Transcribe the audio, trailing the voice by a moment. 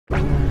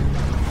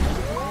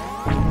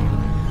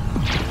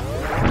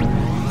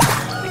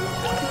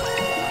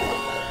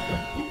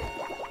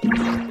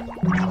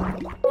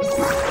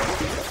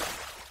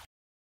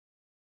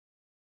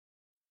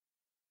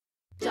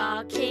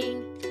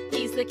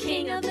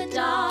of the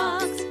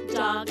dogs.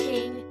 Dog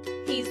King,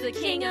 he's the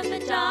king of the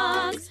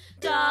dogs.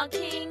 Dog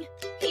King,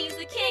 he's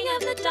the king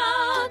of the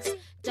dogs.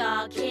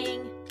 Dog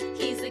King,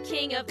 he's the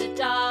king of the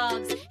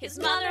dogs. His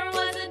mother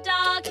was a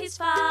dog, his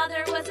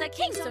father was a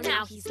king, so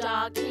now he's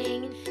Dog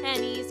King,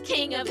 and he's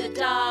king of the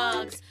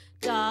dogs.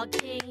 Dog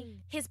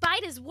King, his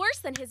bite is worse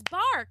than his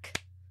bark.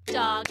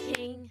 Dog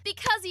King,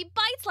 because he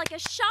bites like a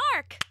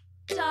shark.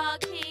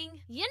 Dog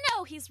King, you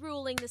know he's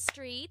ruling the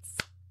streets.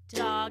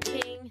 Dog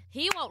King,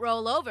 he won't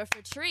roll over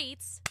for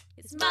treats.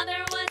 His mother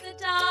was a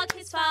dog,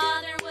 his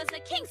father was a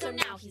king, so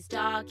now he's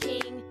Dog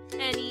King,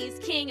 and he's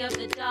king of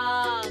the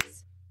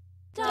dogs.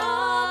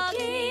 Dog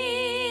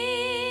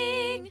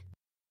King.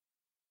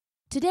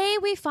 Today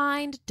we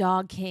find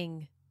Dog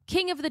King,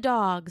 king of the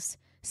dogs,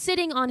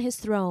 sitting on his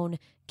throne,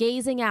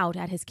 gazing out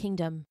at his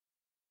kingdom.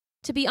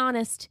 To be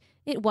honest,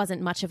 it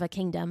wasn't much of a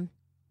kingdom.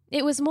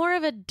 It was more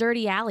of a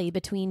dirty alley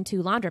between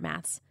two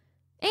laundromats.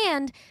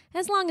 And,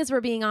 as long as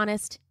we're being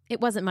honest,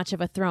 it wasn't much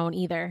of a throne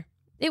either.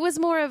 It was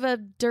more of a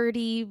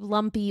dirty,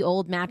 lumpy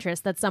old mattress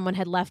that someone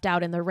had left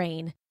out in the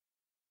rain.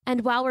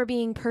 And while we're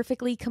being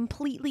perfectly,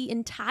 completely,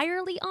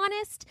 entirely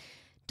honest,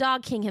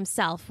 Dog King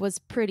himself was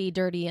pretty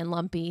dirty and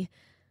lumpy.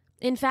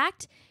 In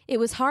fact, it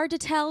was hard to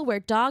tell where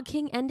Dog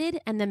King ended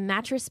and the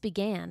mattress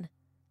began.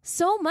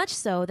 So much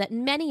so that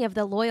many of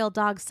the loyal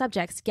dog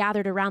subjects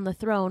gathered around the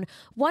throne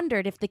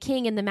wondered if the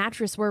king and the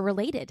mattress were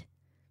related.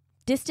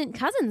 Distant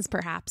cousins,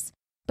 perhaps.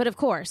 But of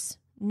course,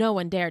 no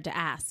one dared to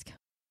ask.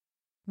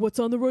 "What's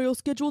on the royal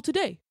schedule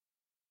today?"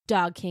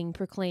 Dog King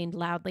proclaimed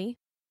loudly.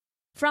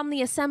 From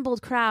the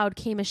assembled crowd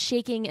came a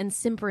shaking and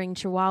simpering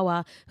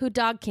chihuahua who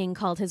Dog King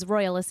called his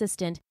royal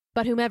assistant,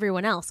 but whom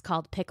everyone else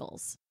called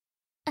Pickles.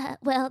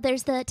 Well,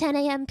 there's the 10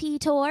 a.m. pee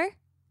tour.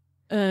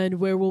 "And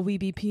where will we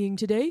be peeing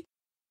today?"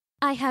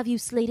 I have you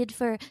slated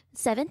for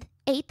 7th,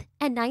 8th,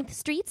 and 9th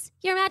Streets,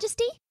 Your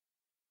Majesty.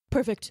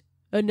 "Perfect.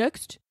 And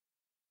next?"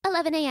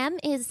 11 a.m.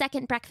 is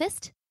second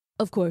breakfast.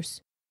 "Of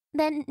course."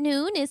 Then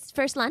noon is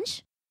first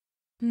lunch.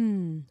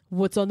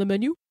 What's on the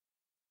menu?"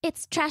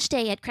 It's trash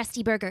day at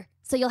Krusty Burger,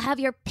 so you'll have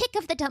your pick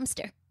of the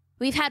dumpster.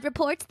 We've had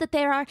reports that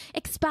there are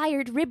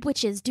expired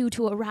ribwitches due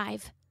to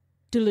arrive.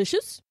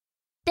 "Delicious?"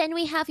 Then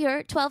we have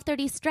your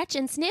 12:30 stretch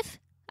and sniff.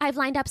 I've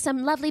lined up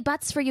some lovely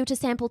butts for you to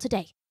sample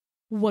today.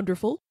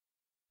 "Wonderful."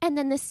 And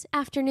then this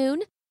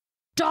afternoon...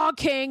 "Dog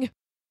King!"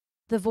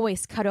 The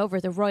voice cut over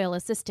the royal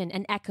assistant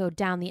and echoed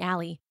down the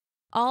alley.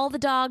 All the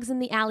dogs in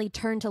the alley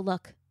turned to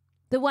look.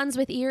 The ones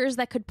with ears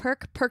that could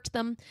perk perked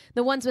them.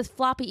 The ones with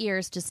floppy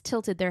ears just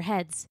tilted their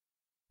heads.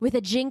 With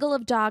a jingle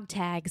of dog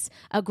tags,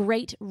 a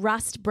great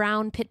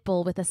rust-brown pit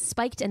bull with a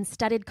spiked and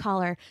studded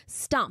collar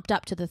stomped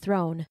up to the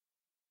throne.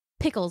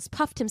 Pickles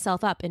puffed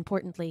himself up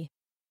importantly.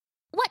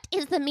 What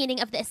is the meaning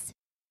of this?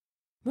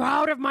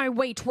 "Out of my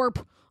way,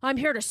 twerp! I'm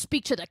here to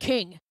speak to the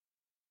king!"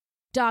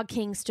 Dog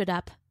King stood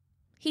up.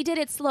 He did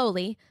it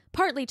slowly,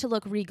 partly to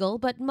look regal,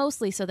 but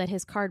mostly so that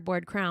his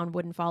cardboard crown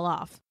wouldn't fall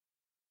off.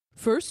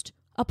 "First,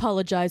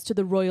 apologize to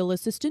the royal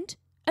assistant,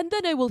 and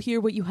then I will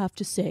hear what you have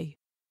to say."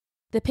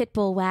 The pit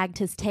bull wagged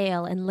his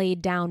tail and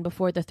laid down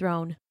before the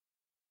throne.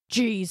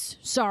 "Geez,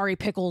 sorry,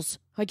 Pickles.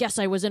 I guess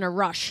I was in a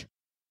rush,"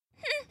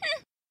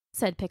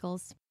 said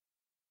Pickles.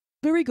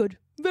 Very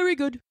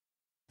good,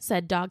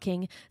 said Dog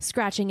King,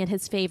 scratching at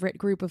his favorite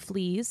group of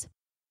fleas.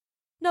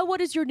 "Now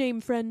what is your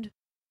name, friend?"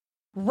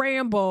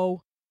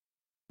 "Rambo."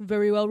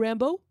 "Very well,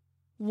 Rambo.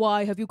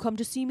 Why have you come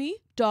to see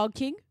me, Dog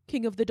King,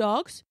 king of the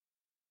dogs?"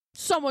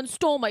 "Someone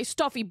stole my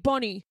stuffy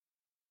bunny."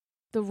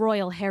 The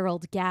royal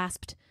herald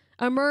gasped.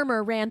 A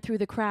murmur ran through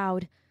the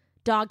crowd.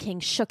 Dog King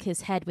shook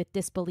his head with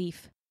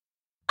disbelief.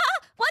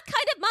 Ah! What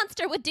kind of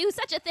monster would do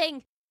such a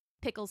thing?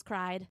 Pickles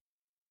cried.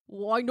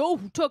 "Well, I know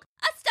who took—"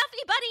 A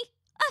stuffy bunny!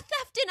 A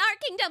theft in our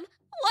kingdom!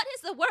 What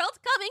is the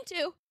world coming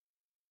to?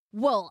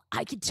 "Well,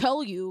 I can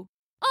tell you."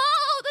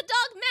 Oh, the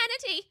dog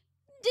manatee!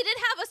 Did it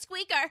have a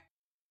squeaker?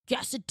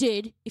 "Yes, it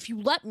did, if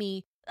you let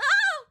me."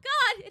 Oh,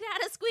 God, it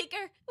had a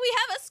squeaker. We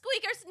have a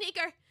squeaker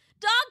sneaker.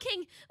 Dog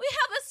King, we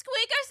have a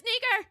squeaker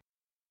sneaker.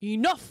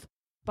 "Enough!"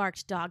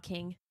 barked Dog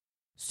King.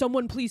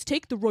 "Someone please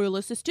take the royal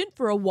assistant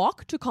for a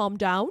walk to calm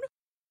down."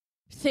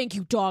 "Thank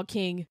you, Dog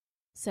King,"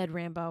 said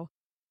Rambo.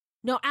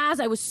 "Now, as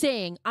I was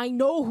saying, I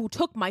know who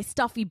took my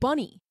stuffy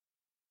bunny."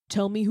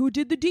 "Tell me who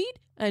did the deed,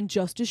 and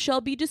justice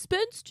shall be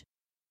dispensed."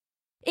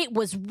 "It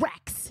was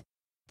Rex."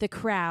 The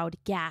crowd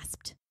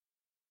gasped.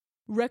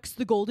 "Rex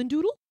the Golden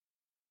Doodle?"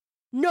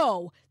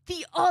 "No,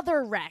 the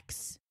other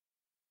Rex."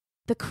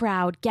 The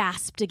crowd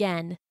gasped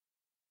again.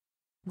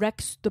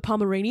 "Rex the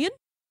Pomeranian?"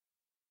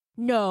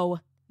 "No,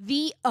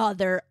 the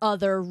other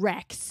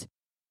Rex."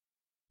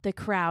 The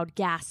crowd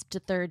gasped a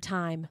third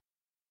time.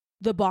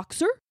 "The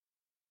boxer?"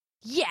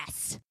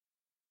 "Yes."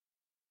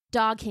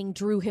 Dog King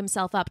drew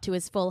himself up to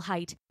his full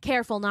height,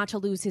 careful not to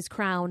lose his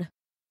crown.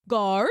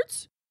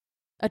 "Guards?"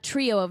 A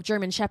trio of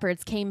German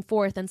shepherds came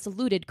forth and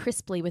saluted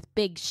crisply with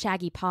big,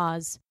 shaggy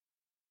paws.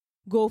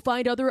 "Go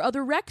find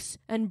other Rex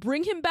and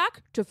bring him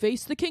back to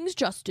face the king's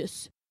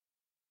justice."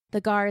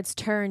 The guards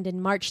turned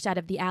and marched out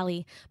of the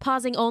alley,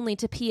 pausing only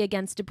to pee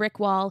against a brick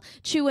wall,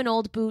 chew an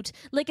old boot,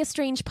 lick a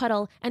strange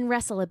puddle, and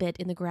wrestle a bit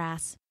in the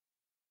grass.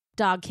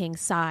 Dog King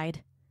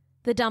sighed.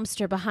 The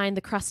dumpster behind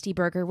the Krusty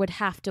Burger would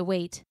have to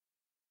wait.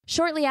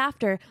 Shortly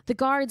after, the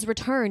guards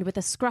returned with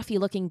a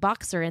scruffy-looking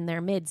boxer in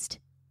their midst.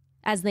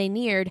 As they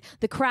neared,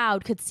 the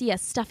crowd could see a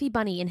stuffy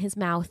bunny in his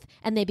mouth,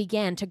 and they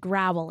began to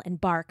growl and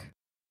bark.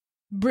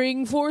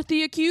 Bring forth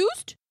the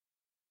accused?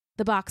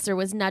 The boxer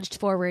was nudged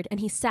forward, and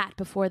he sat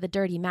before the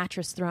dirty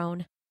mattress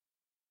throne.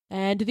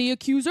 And the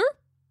accuser?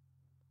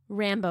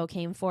 Rambo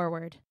came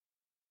forward.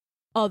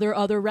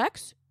 Other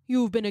Rex,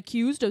 you've been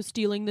accused of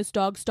stealing this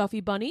dog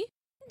Stuffy Bunny?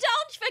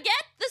 Don't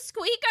forget the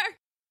squeaker!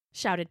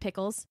 Shouted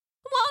Pickles.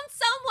 Won't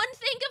someone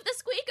think of the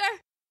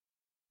squeaker?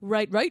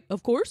 Right,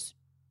 of course.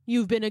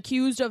 You've been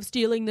accused of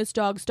stealing this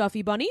dog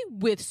Stuffy Bunny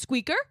with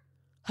Squeaker.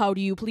 How do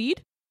you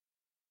plead?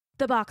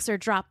 The boxer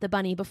dropped the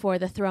bunny before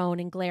the throne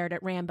and glared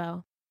at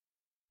Rambo.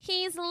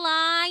 He's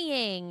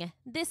lying.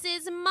 This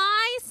is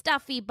my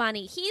Stuffy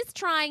Bunny. He's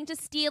trying to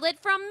steal it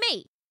from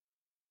me.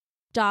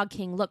 Dog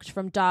King looked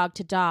from dog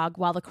to dog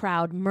while the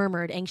crowd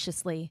murmured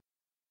anxiously.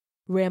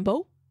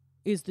 Rambo,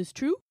 is this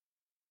true?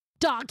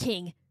 Dog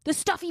King, the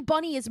Stuffy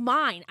Bunny is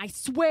mine, I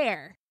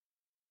swear.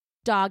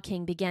 Dog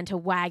King began to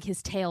wag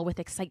his tail with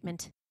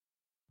excitement.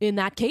 In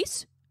that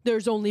case,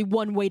 there's only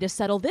one way to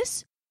settle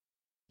this.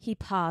 He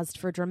paused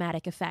for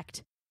dramatic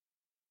effect.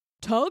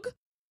 Tug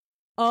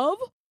of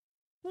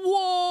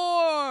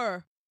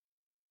war!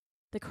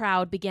 The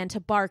crowd began to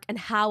bark and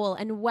howl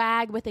and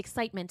wag with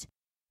excitement.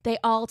 They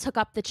all took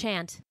up the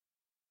chant.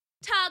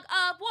 Tug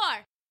of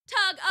war!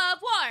 Tug of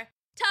war!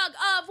 Tug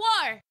of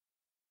war!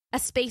 A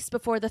space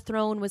before the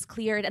throne was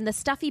cleared, and the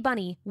Stuffy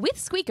Bunny, with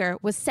Squeaker,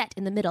 was set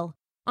in the middle.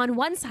 On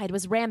one side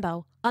was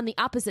Rambo. On the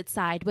opposite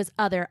side was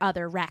other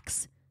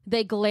Rex.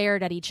 They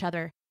glared at each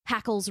other,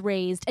 hackles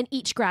raised, and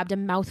each grabbed a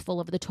mouthful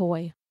of the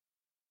toy.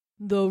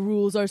 The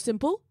rules are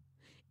simple.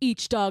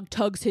 Each dog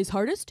tugs his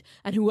hardest,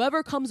 and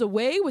whoever comes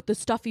away with the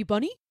Stuffy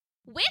Bunny,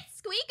 with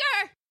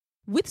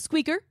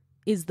Squeaker,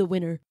 is the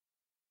winner.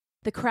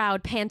 The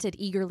crowd panted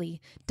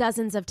eagerly,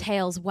 dozens of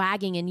tails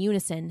wagging in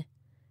unison.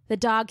 The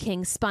Dog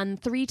King spun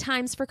 3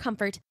 times for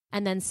comfort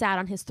and then sat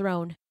on his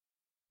throne.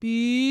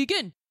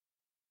 Begin!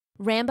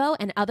 Rambo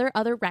and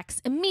other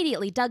Rex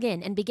immediately dug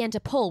in and began to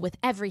pull with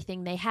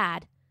everything they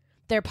had.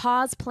 Their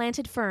paws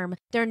planted firm,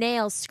 their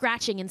nails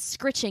scratching and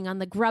scritching on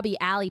the grubby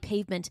alley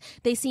pavement,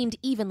 they seemed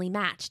evenly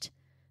matched.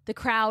 The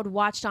crowd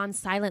watched on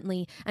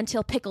silently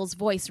until Pickles'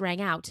 voice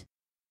rang out.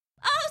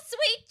 Oh,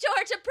 sweet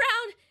Georgia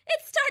Brown!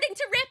 It's starting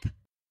to rip!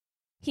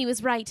 He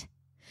was right.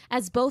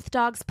 As both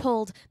dogs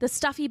pulled, the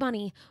Stuffy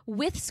Bunny,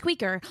 with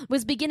Squeaker,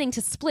 was beginning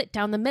to split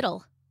down the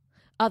middle.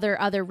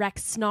 Other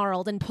Rex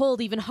snarled and pulled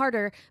even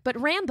harder, but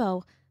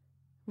Rambo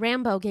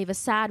gave a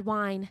sad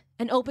whine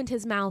and opened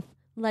his mouth,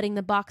 letting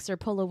the boxer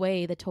pull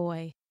away the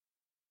toy.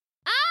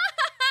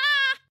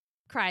 Ah-ha-ha!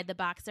 Cried the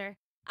boxer.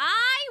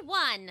 I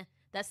won!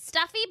 The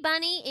Stuffy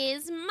Bunny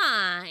is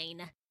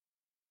mine!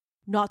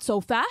 Not so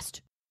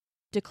fast,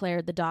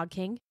 declared the Dog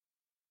King.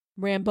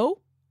 Rambo,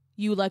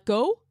 you let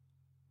go?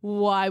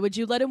 Why would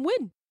you let him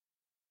win?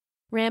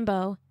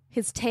 Rambo,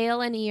 his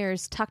tail and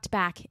ears tucked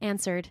back,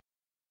 answered.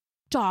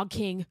 Dog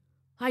King,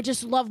 I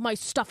just love my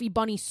Stuffy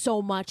Bunny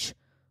so much.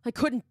 I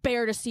couldn't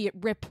bear to see it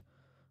rip.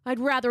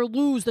 I'd rather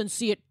lose than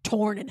see it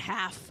torn in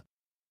half.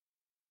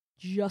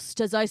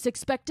 Just as I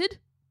suspected.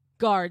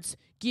 Guards,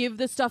 give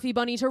the Stuffy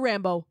Bunny to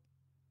Rambo.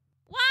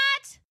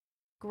 What?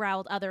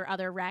 Growled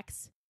other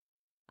Rex.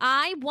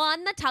 I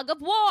won the tug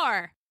of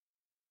war.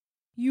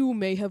 You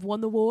may have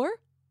won the war,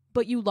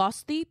 but you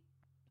lost the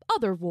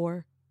other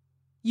war.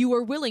 You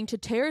were willing to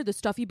tear the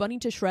Stuffy Bunny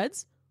to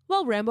shreds,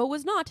 while Rambo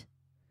was not.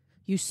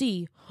 You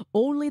see,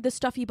 only the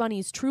Stuffy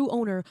Bunny's true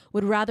owner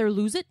would rather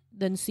lose it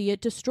than see it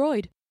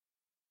destroyed.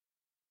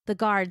 The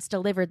guards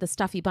delivered the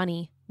Stuffy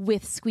Bunny,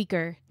 with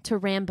Squeaker, to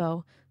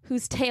Rambo,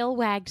 whose tail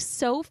wagged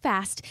so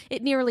fast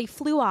it nearly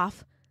flew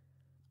off.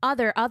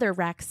 Other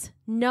Rex,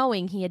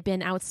 knowing he had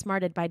been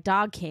outsmarted by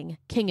Dog King,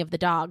 king of the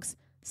dogs,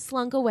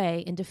 slunk away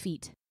in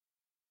defeat.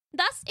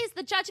 Thus is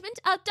the judgment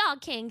of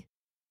Dog King,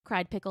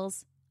 cried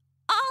Pickles.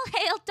 All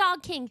hail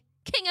Dog King,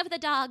 king of the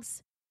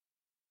dogs.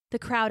 The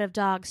crowd of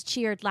dogs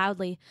cheered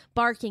loudly,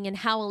 barking and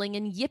howling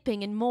and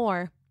yipping and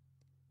more.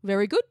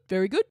 Very good,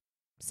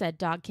 said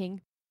Dog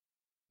King.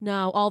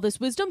 Now all this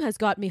wisdom has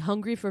got me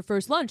hungry for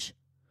first lunch.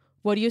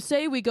 What do you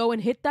say we go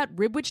and hit that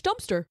Ribwich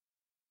dumpster?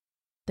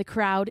 The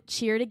crowd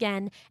cheered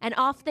again, and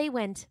off they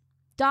went,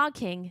 Dog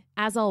King,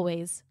 as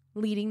always,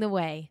 leading the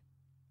way.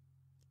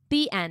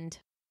 The end.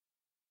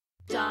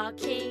 Dog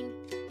King,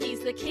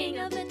 he's the king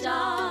of the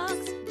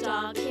dogs.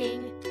 Dog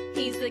King,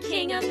 he's the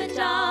king of the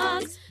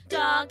dogs.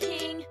 Dog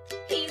King,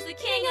 he's the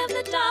king of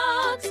the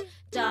dogs.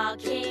 Dog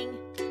King,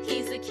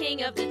 he's the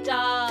king of the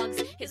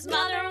dogs. His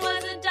mother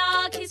was a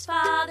dog, his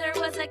father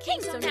was a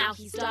king, so now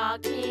he's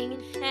Dog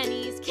King, and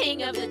he's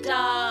king of the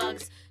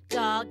dogs.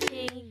 Dog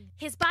King,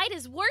 his bite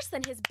is worse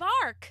than his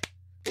bark.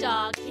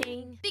 Dog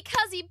King,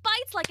 because he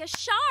bites like a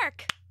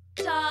shark.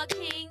 Dog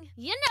King,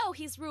 you know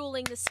he's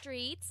ruling the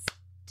streets.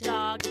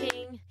 Dog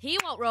King. He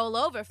won't roll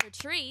over for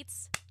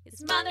treats.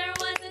 His mother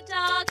was a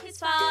dog, his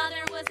father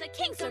was a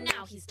king, so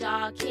now he's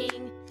Dog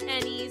King,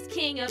 and he's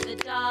king of the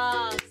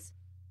dogs.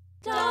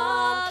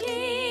 Dog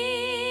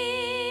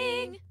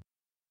King.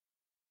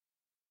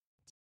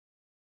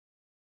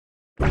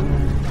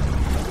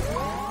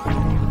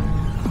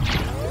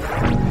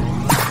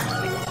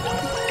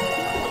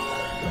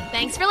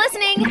 Thanks for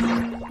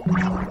listening.